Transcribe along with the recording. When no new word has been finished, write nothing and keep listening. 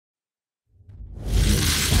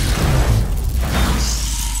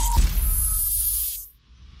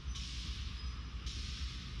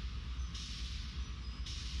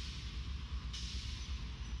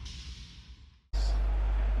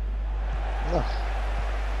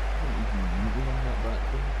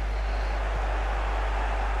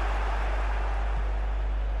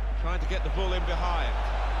Trying to get the ball in behind.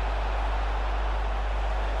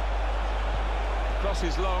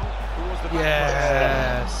 Crosses long towards the back.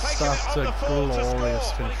 Yes, that's a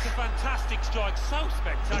glorious finish. It's a fantastic strike, so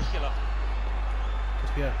spectacular.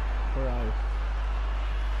 Yeah, bravo.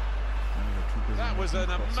 That was an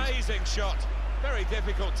amazing shot. Very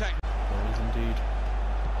difficult technique. There is indeed.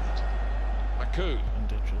 Maku. And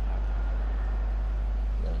digital.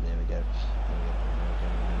 There we go.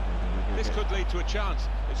 This could lead to a chance.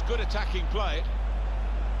 It's good attacking play.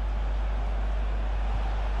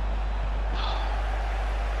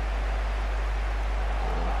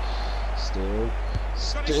 Still.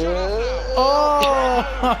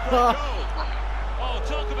 Oh,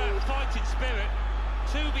 talk about fighting spirit.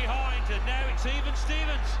 Two behind, and now it's even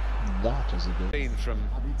Stevens. That is a good. Been from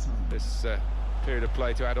this period of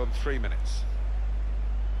play to add on 3 minutes.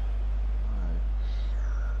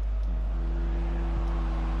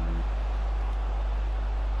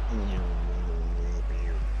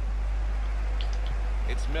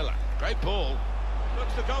 It's Miller. Great ball.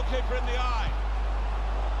 Looks the goalkeeper in the eye.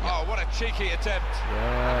 Oh, what a cheeky attempt.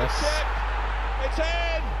 Yes. It's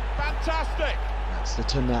in. Fantastic. That's the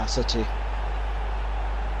tenacity.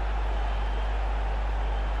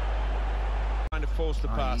 Kind of forced the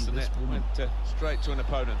pass and it went straight to an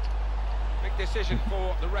opponent. Big decision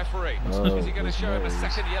for the referee. Is he going to show him a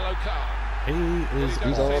second yellow card? He is.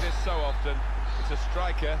 You don't see this so often. It's a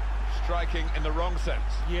striker striking in the wrong sense.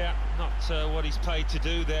 Yeah, not what he's paid to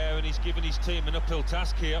do there, and he's given his team an uphill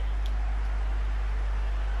task here.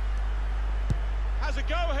 Has a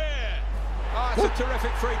go here. Oh, it's a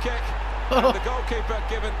terrific free kick. And the goalkeeper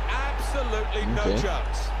given absolutely no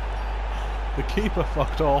chance. The keeper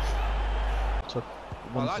fucked off.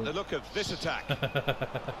 I like the look of this attack. I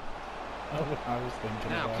was thinking.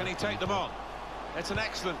 Now, can he take them on? It's an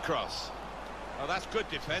excellent cross. Oh, that's good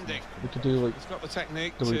defending. We could do like. He's got the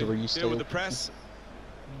technique WWE to deal style. with the press.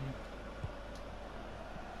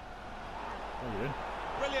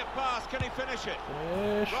 Brilliant pass. Can he finish it?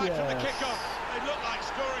 Right from the kick-off. They look like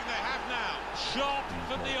scoring. They have now. Shot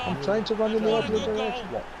from the off. I'm trying to run in the other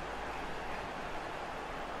direction.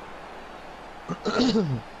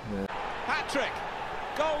 Hat-trick.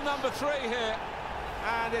 Goal number 3 here.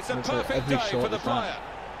 And it's a That's perfect every day shot for the is that. player.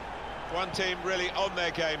 One team really on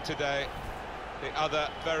their game today. The other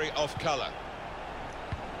very off colour.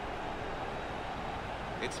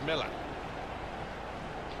 It's Miller.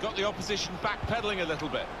 Got the opposition backpedaling a little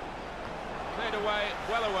bit. Cleared away,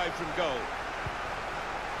 well away from goal.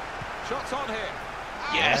 Shots on here.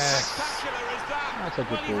 Yes. How spectacular is that? That's a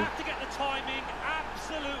good Well, you goal. have to get the timing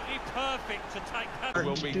absolutely perfect to take that. There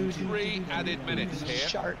will be 3 added minutes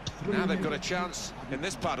here. Now they've got a chance in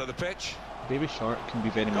this part of the pitch. Baby Shark can be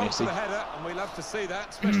very Gone for messy. the header, and we love to see that,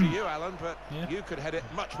 especially you, Alan, but Yeah. you could head it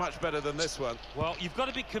much, much better than this one. Well, you've got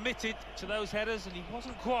to be committed to those headers, and he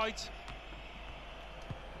wasn't quite.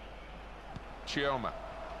 Chioma.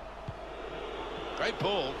 Great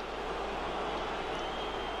ball.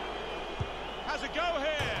 Has a go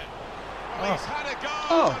here. Oh, he's had a go.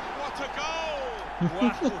 Oh. And what a goal!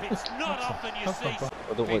 Wow, it's not often you see. I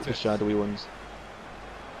don't like the shadowy ones.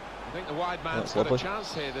 I think the wide man's That's got lovely. a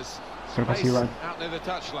chance here. There's Sorry, space right. out near the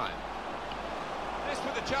touchline. This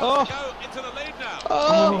with a chance Oh. to go into the lead now.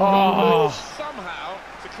 Oh, Somehow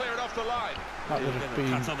to clear it off the line. that would have been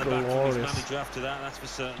Pat on the back from his glorious. manager after that, that's for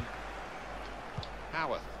certain.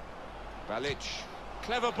 Howarth. Balic.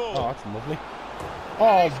 Clever ball. Oh, that's lovely.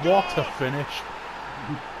 Oh, what a finish.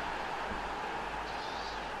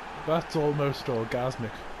 That's almost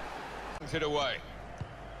orgasmic. Brings it away.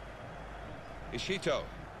 Ishito.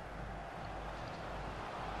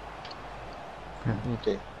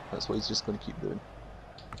 Okay, that's what he's just going to keep doing.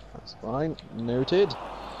 That's fine. Noted.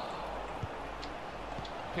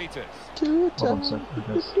 Peters.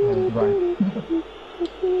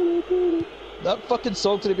 That fucking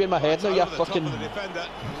song's gonna be in my head now, Over you the top fucking. of the defender.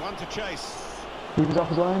 One to chase. He was off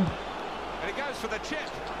his line. And he goes for the chip.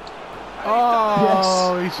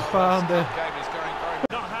 Oh, he's found it. Game is going very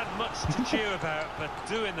Not had much to cheer about, but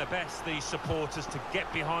doing their best, these supporters, to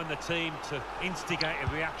get behind the team, to instigate a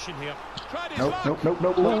reaction here. Tried his Nope, luck. nope,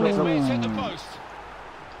 nope, Oh, this nope, means hit the nope. post.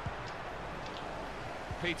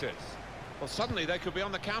 Peters. Well, suddenly they could be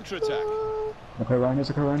on the counter-attack. Okay,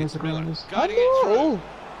 Rangers, okay, Rangers, It's okay, Miller. Rangers. Guiding it through. Oh,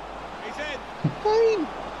 He's in. fine.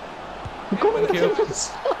 Thank you.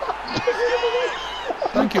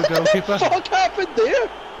 Thank you, goalkeeper. What the fuck happened there?